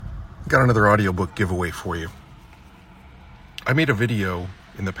Got another audiobook giveaway for you. I made a video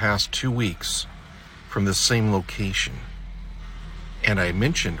in the past 2 weeks from this same location, and I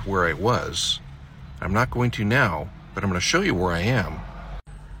mentioned where I was. I'm not going to now, but I'm going to show you where I am.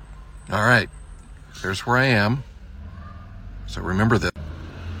 All right, there's where I am. So remember that.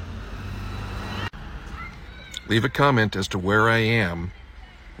 Leave a comment as to where I am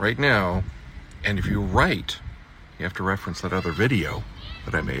right now, and if you're right, you have to reference that other video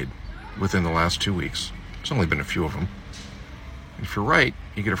that I made within the last 2 weeks. There's only been a few of them. If you're right,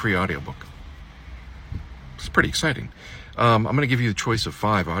 you get a free audiobook. It's pretty exciting. I'm going to give you the choice of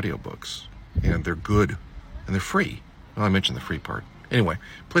 5 audiobooks, and they're good, and they're free. Well, I mentioned the free part. Anyway,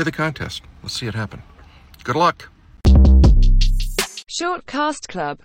 play the contest. Let's see it happen. Good luck. Shortcast Club.